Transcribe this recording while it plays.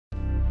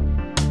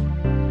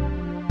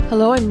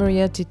Hello, I'm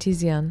Maria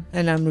Titizian.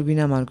 And I'm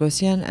Rubina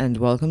Margosian, and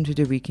welcome to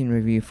the Week in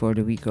Review for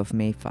the week of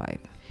May 5.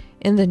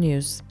 In the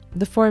news,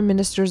 the foreign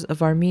ministers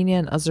of Armenia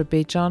and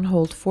Azerbaijan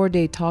hold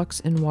 4-day talks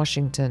in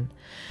Washington.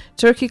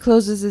 Turkey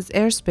closes its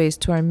airspace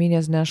to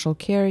Armenia's national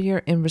carrier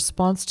in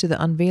response to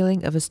the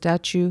unveiling of a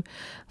statue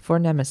for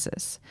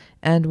Nemesis.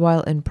 And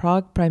while in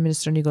Prague, Prime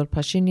Minister Nikol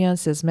Pashinyan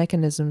says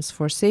mechanisms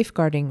for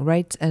safeguarding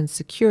rights and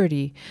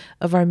security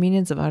of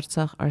Armenians of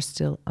Artsakh are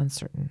still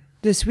uncertain.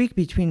 This week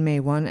between May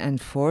 1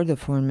 and 4, the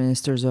foreign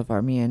ministers of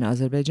Armenia and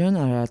Azerbaijan,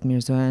 Arat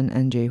Mirzoyan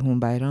and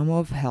Ceyhun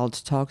Bayramov, held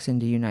talks in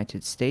the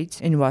United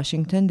States. In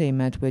Washington, they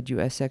met with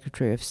U.S.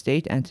 Secretary of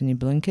State Antony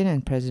Blinken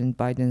and President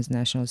Biden's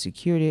National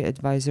Security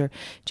Advisor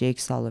Jake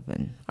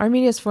Sullivan.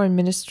 Armenia's foreign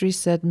ministry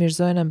said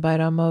Mirzoyan and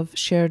Bayramov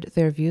shared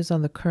their views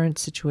on the current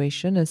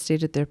situation and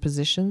stated their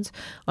positions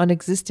on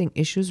existing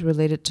issues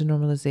related to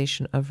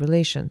normalization of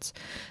relations.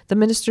 The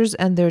ministers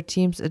and their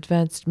teams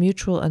advanced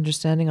mutual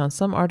understanding on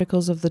some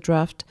articles of the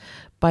draft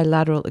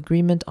bilateral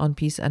agreement on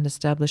peace and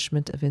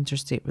establishment of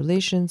interstate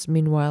relations,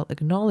 meanwhile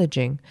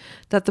acknowledging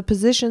that the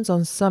positions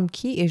on some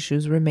key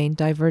issues remain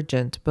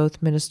divergent.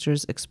 Both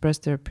ministers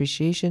expressed their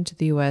appreciation to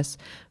the U.S.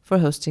 for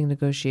hosting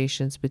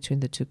negotiations between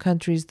the two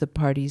countries. The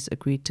parties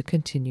agreed to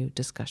continue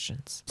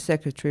discussions.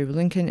 Secretary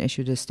Blinken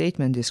issued a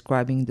statement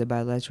describing the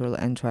bilateral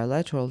and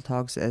trilateral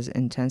talks as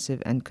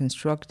intensive and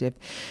constructive.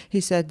 He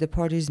said the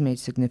parties made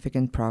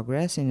significant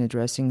progress in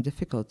addressing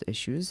difficult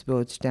issues.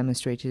 Both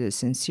demonstrated a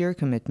sincere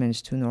commitment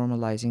to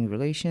normalizing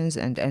relations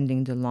and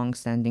ending the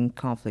long-standing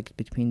conflict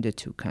between the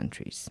two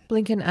countries.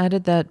 Blinken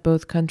added that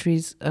both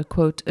countries,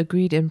 quote,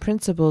 agreed in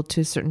principle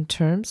to certain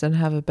terms and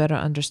have a better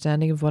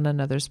understanding of one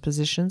another's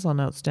positions on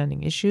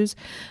outstanding issues.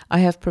 I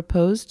have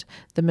proposed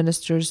the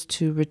ministers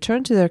to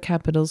return to their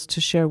capitals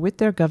to share with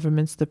their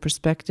governments the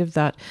perspective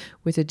that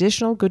with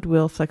additional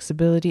goodwill,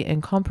 flexibility,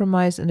 and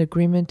compromise, an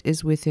agreement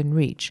is within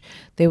reach.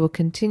 They will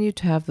continue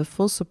to have the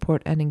full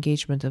support and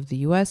engagement of the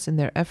U.S. in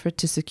their effort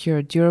to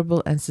secure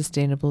durable and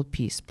sustainable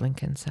peace,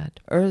 Blinken said.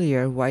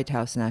 Earlier, White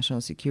House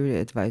National Security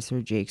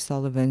Advisor Jake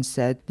Sullivan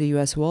said the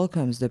U.S.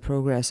 welcomes the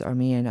progress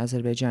Armenia and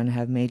Azerbaijan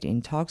have made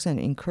in talks and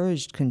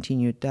encouraged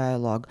continued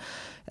dialogue.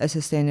 A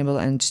sustainable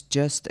and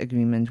just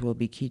agreement will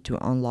be key to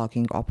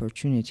unlocking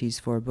opportunities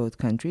for both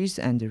countries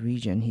and the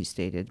region, he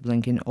stated.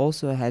 Blinken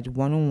also had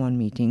one-on-one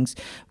meetings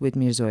with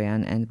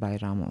Mirzoyan and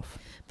Bayramov.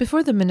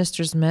 Before the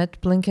ministers met,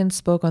 Blinken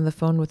spoke on the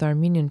phone with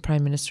Armenian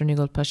Prime Minister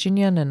Nikol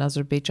Pashinyan and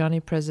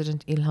Azerbaijani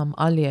President Ilham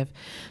Aliyev.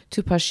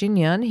 To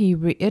Pashinyan, he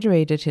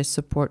reiterated his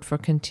support for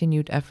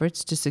continued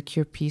efforts to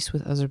secure peace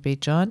with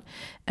Azerbaijan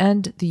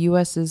and the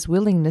U.S.'s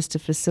willingness to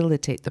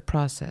facilitate the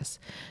process.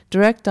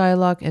 Direct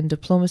dialogue and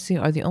diplomacy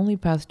are the only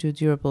path to a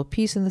durable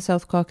peace in the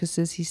South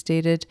Caucasus, he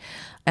stated,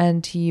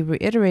 and he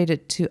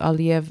reiterated to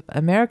Aliyev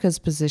America's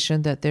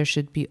position that there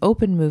should be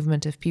open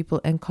movement of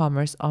people and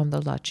commerce on the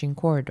Lachin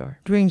corridor.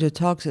 During the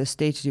talks, a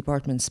State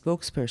Department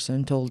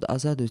spokesperson told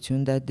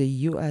Azadutun that the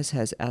U.S.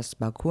 has asked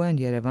Baku and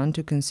Yerevan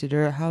to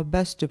consider how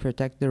best to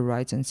protect the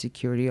rights and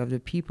security of the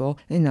people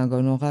in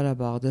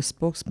Nagorno-Karabakh. The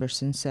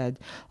spokesperson said,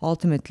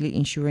 ultimately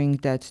ensuring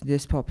that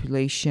this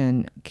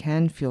population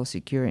can feel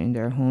secure in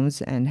their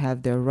homes and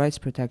have their rights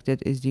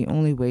protected is the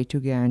only way to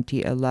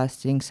guarantee a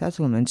lasting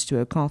settlement to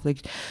a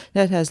conflict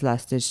that has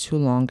lasted too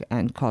long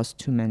and cost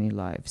too many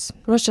lives.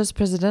 Russia's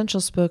presidential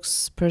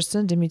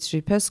spokesperson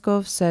Dmitry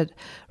Peskov said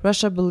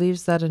Russia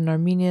believes that an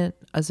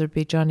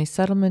Armenian-Azerbaijani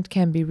settlement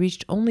can be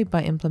reached only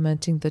by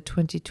implementing the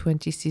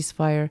 2020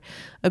 ceasefire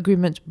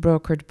agreement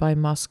brokered by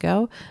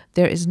Moscow.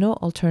 There is no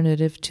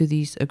alternative to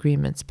these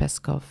agreements,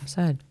 Peskov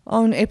said.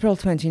 On April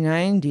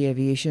 29, the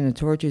aviation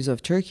authorities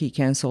of Turkey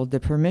canceled the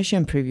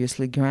permission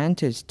previously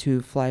granted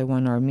to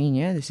Fly-1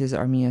 Armenia, this is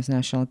Armenia's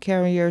national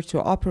carrier,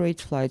 to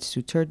operate flights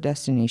to third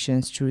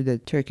destinations through the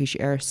Turkish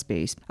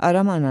airspace.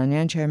 Aram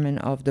Ananyan, chairman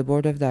of the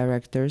board of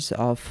directors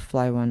of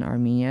Fly-1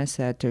 Armenia,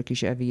 said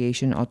Turkish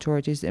aviation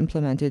authorities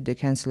implemented the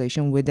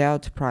cancellation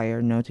without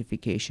prior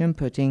notification,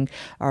 putting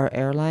our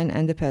airline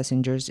and the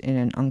passengers in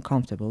an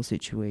uncomfortable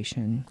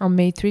situation. On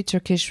May 3,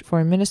 Turkish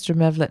Foreign Minister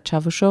Mevlut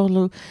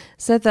Çavuşoğlu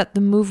said that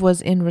the move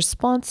was in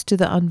response to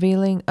the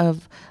unveiling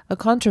of a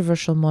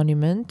controversial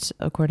monument,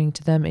 according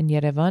to them in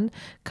Yerevan,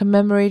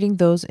 commemorating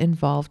those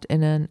involved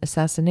in an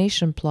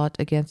assassination plot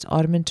against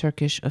Ottoman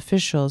Turkish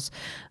officials.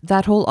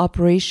 That whole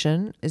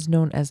operation is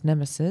known as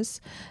Nemesis.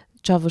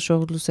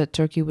 Çavuşoğlu said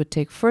Turkey would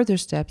take further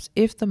steps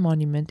if the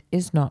monument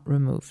is not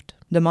removed.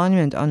 The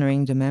monument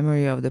honoring the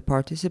memory of the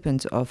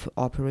participants of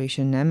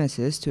Operation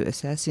Nemesis to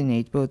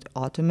assassinate both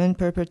Ottoman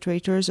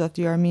perpetrators of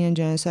the Armenian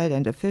genocide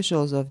and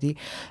officials of the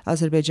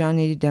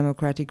Azerbaijani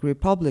Democratic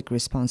Republic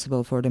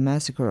responsible for the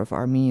massacre of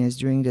Armenians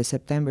during the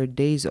September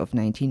days of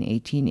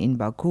 1918 in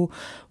Baku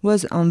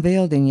was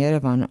unveiled in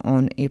Yerevan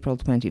on April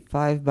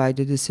 25 by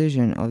the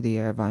decision of the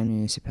Yerevan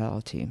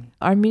municipality.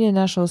 Armenian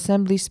National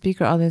Assembly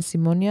Speaker Alen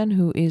Simonyan,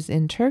 who is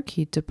in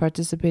Turkey to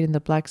participate in the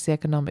Black Sea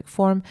Economic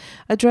Forum,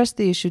 addressed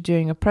the issue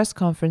during a press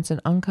conference in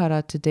Ankara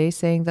today,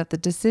 saying that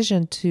the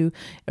decision to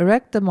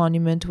erect the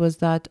monument was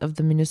that of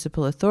the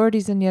municipal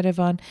authorities in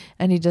Yerevan,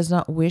 and he does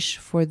not wish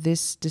for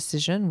this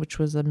decision, which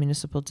was a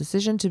municipal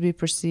decision, to be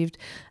perceived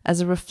as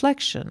a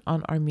reflection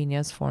on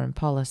Armenia's foreign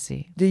policy.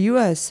 The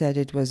U.S. said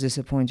it was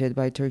disappointed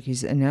by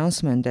Turkey's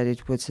announcement that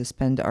it would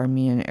suspend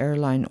Armenian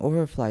airline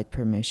overflight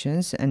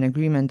permissions. An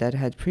agreement that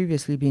had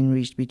previously been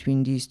reached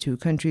between these two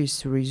countries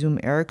to resume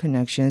air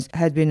connections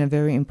had been a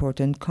very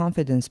important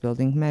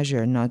confidence-building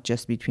measure, not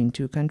just between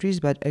two countries,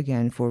 but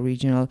again for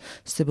regional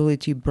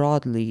stability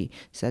broadly,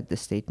 said the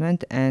statement,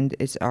 and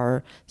it's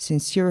our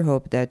sincere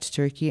hope that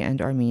Turkey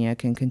and Armenia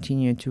can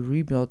continue to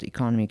rebuild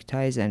economic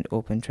ties and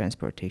open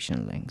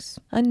transportation links.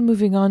 And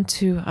moving on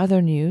to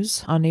other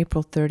news, on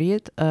April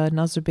 30th, an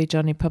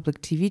Azerbaijani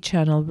public TV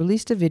channel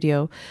released a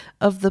video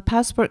of the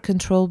passport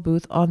control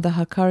booth on the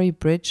Hakkari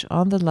Bridge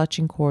on the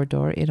Lachin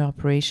corridor in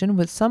operation,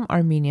 with some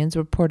Armenians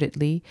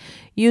reportedly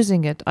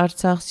using it.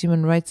 Artsakh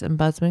Human Rights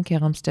Ombudsman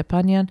Kerim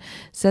Stepanyan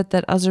said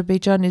that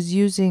Azerbaijan is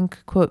using,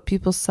 quote,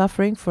 people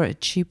suffering for a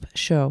cheap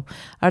show.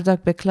 Ardak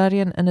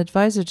Beklarian, an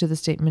advisor to the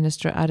state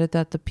minister, added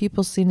that the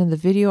people seen in the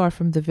video are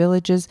from the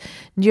villages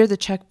near the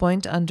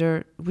checkpoint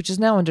which is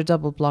now under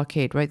double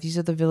blockade, right? These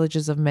are the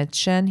villages of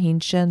Medshen,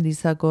 Hinshen,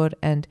 Lisagor,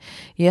 and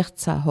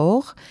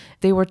Yekhtsahor.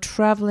 They were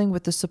traveling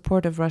with the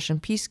support of Russian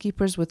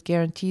peacekeepers with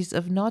guarantees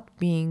of not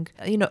being,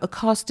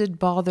 accosted,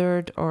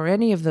 bothered, or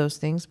any of those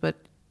things, but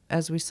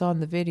as we saw in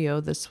the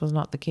video, this was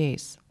not the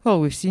case. Well,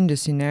 we've seen the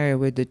scenario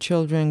with the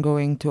children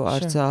going to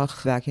Artsakh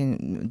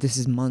this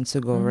is months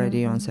ago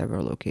already on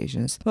several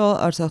occasions. Well,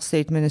 Artsakh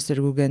State Minister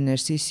Gugen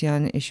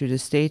Nersisyan issued a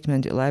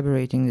statement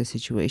elaborating the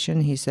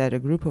situation. He said a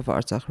group of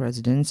Artsakh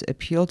residents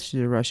appealed to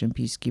the Russian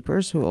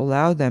peacekeepers who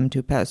allowed them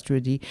to pass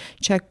through the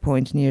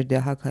checkpoint near the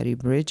Hakkari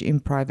Bridge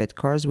in private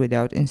cars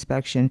without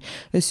inspection,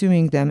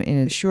 assuring them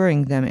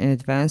in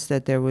advance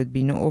that there would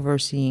be no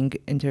overseeing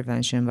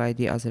intervention by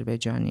the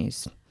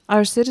Azerbaijanis.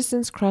 Our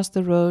citizens crossed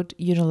the road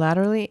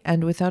unilaterally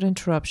and without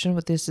interruption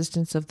with the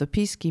assistance of the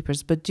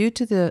peacekeepers, but due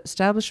to the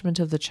establishment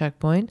of the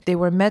checkpoint, they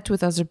were met with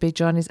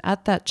Azerbaijanis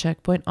at that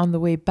checkpoint on the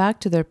way back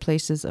to their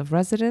places of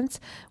residence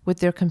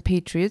with their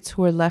compatriots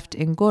who were left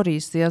in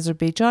Goris. The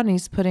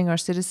Azerbaijanis, putting our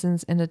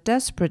citizens in a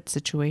desperate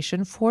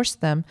situation, forced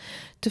them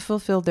to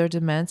fulfill their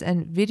demands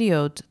and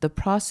videoed the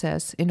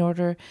process in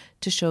order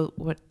to show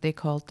what they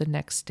called the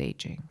next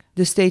staging.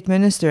 The state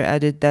minister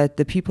added that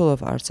the people of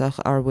Artsakh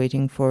are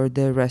waiting for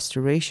the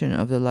restoration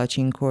of the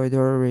Lachin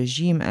corridor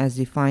regime as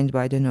defined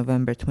by the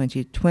November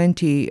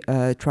 2020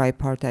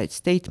 tripartite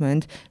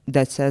statement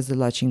that says the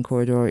Lachin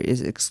corridor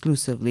is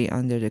exclusively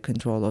under the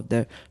control of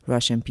the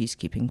Russian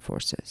peacekeeping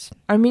forces.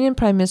 Armenian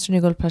Prime Minister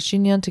Nikol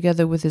Pashinyan,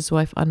 together with his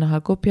wife Anna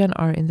Hagopian,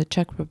 are in the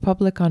Czech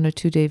Republic on a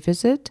 2-day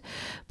visit.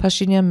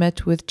 Pashinyan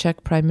met with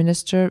Czech Prime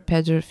Minister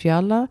Petr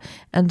Fiala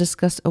and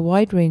discussed a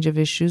wide range of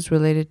issues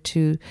related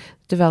to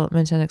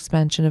development and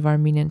expansion of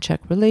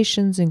Armenian-Czech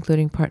relations,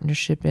 including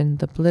partnership in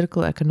the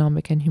political,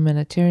 economic, and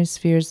humanitarian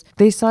spheres.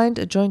 They signed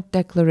a joint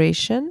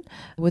declaration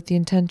with the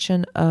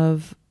intention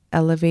of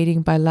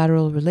elevating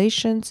bilateral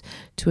relations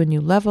to a new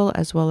level,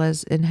 as well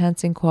as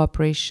enhancing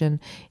cooperation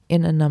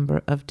in a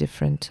number of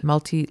different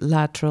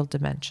multilateral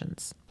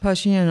dimensions.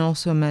 Pashinyan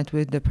also met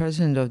with the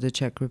President of the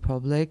Czech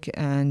Republic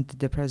and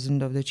the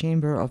President of the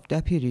Chamber of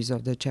Deputies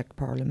of the Czech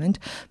Parliament.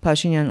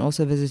 Pashinyan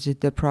also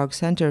visited the Prague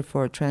Center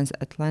for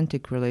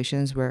Transatlantic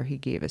Relations, where he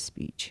gave a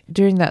speech.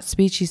 During that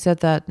speech, he said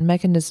that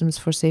mechanisms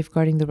for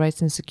safeguarding the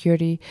rights and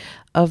security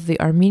of the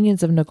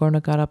Armenians of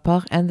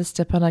Nagorno-Karabakh and the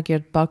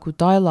Stepanakert-Baku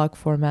dialogue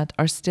format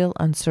are still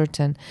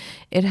uncertain.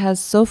 It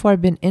has so far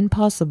been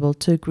impossible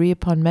to agree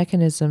upon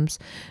mechanisms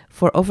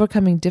for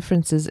overcoming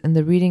differences in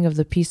the reading of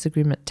the peace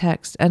agreement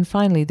text. And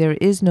finally, there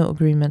is no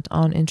agreement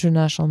on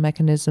international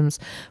mechanisms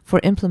for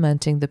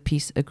implementing the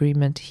peace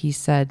agreement, he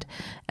said.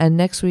 And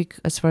next week,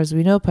 as far as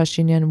we know,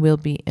 Pashinyan will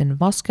be in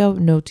Moscow.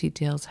 No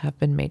details have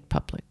been made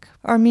public.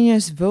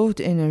 Armenia's vote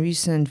in a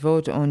recent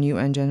vote on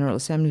UN General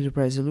Assembly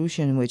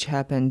resolution, which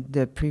happened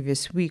the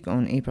previous week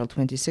on April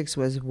 26,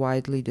 was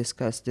widely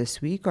discussed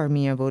this week.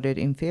 Armenia voted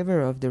in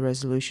favor of the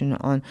resolution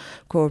on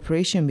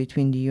cooperation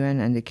between the UN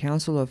and the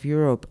Council of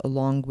Europe,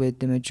 along with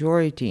the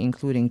majority,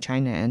 including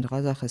China and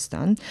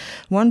Kazakhstan.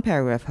 One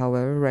paragraph,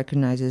 however,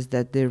 recognizes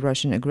that the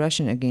Russian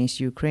aggression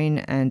against Ukraine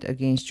and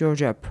against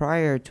Georgia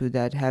prior to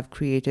that have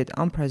created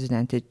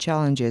unprecedented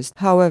challenges.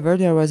 However,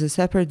 there was a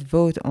separate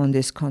vote on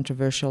this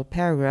controversial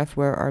paragraph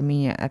where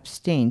Armenia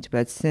abstained,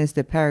 but since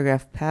the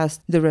paragraph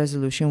passed, the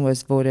resolution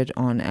was voted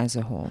on as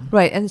a whole.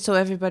 Right, and so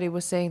everybody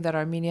was saying that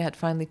Armenia had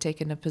finally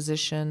taken a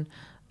position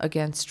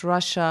against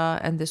Russia,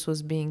 and this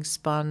was being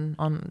spun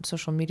on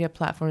social media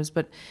platforms,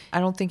 but I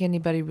don't think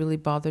anybody really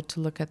bothered to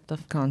look at the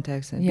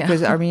context,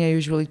 because Armenia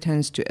usually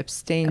tends to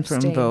abstain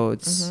from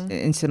votes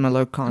in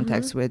similar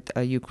contexts with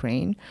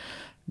Ukraine.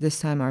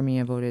 This time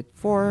Armenia voted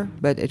for,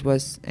 but it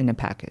was in a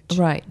package.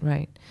 Right.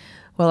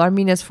 Well,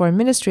 Armenia's foreign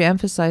ministry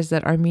emphasized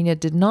that Armenia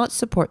did not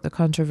support the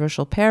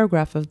controversial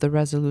paragraph of the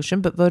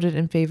resolution, but voted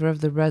in favor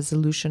of the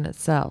resolution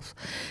itself.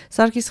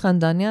 Sarkis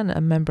Khandanian,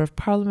 a member of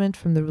parliament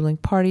from the ruling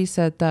party,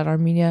 said that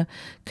Armenia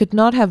could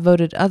not have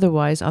voted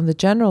otherwise on the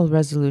general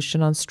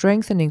resolution on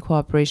strengthening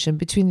cooperation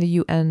between the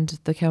EU and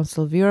the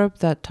Council of Europe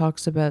that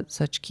talks about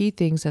such key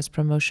things as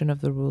promotion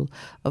of the rule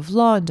of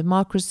law and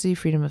democracy,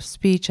 freedom of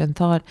speech and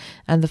thought,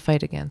 and the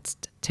fight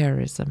against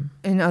terrorism.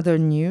 In other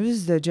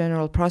news, the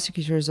General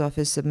Prosecutor's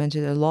Office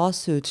submitted a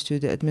lawsuit to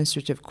the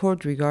Administrative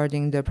Court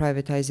regarding the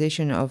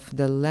privatization of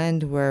the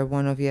land where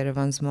one of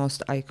Yerevan's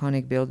most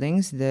iconic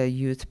buildings, the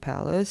Youth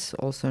Palace,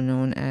 also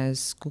known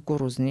as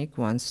Kukuruznik,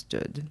 once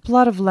stood. A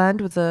plot of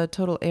land with a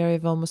total area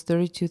of almost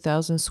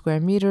 32,000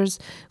 square meters,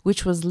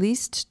 which was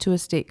leased to a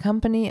state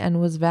company and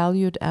was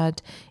valued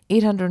at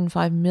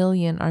 805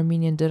 million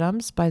Armenian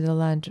dirhams by the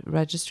land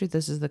registry,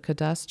 this is the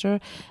cadastre,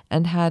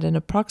 and had an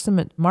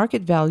approximate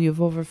market value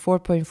of over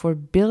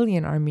 4.4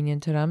 billion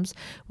Armenian dirhams,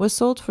 was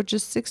sold for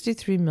just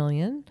 63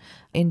 million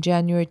in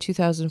January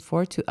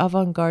 2004 to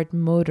Avantgarde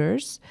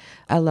Motors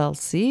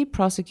LLC.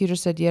 Prosecutor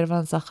said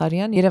Yerevan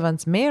Zakharyan,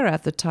 Yerevan's mayor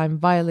at the time,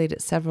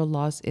 violated several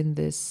laws in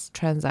this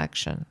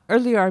transaction.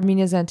 Earlier,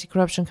 Armenia's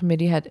Anti-Corruption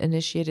Committee had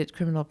initiated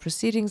criminal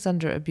proceedings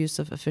under abuse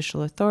of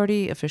official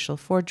authority, official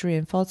forgery,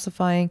 and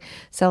falsifying,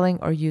 selling,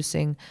 or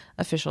using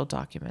official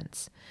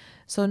documents.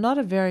 So not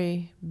a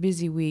very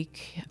busy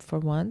week for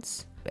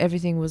once.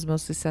 Everything was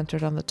mostly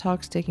centered on the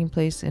talks taking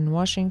place in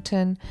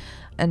Washington,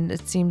 and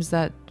it seems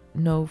that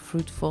no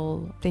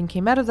fruitful thing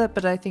came out of that,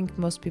 but I think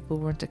most people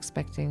weren't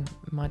expecting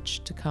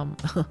much to come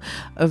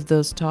of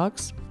those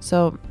talks.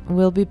 So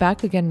we'll be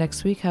back again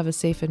next week. Have a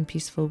safe and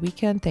peaceful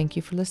weekend. Thank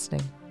you for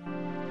listening.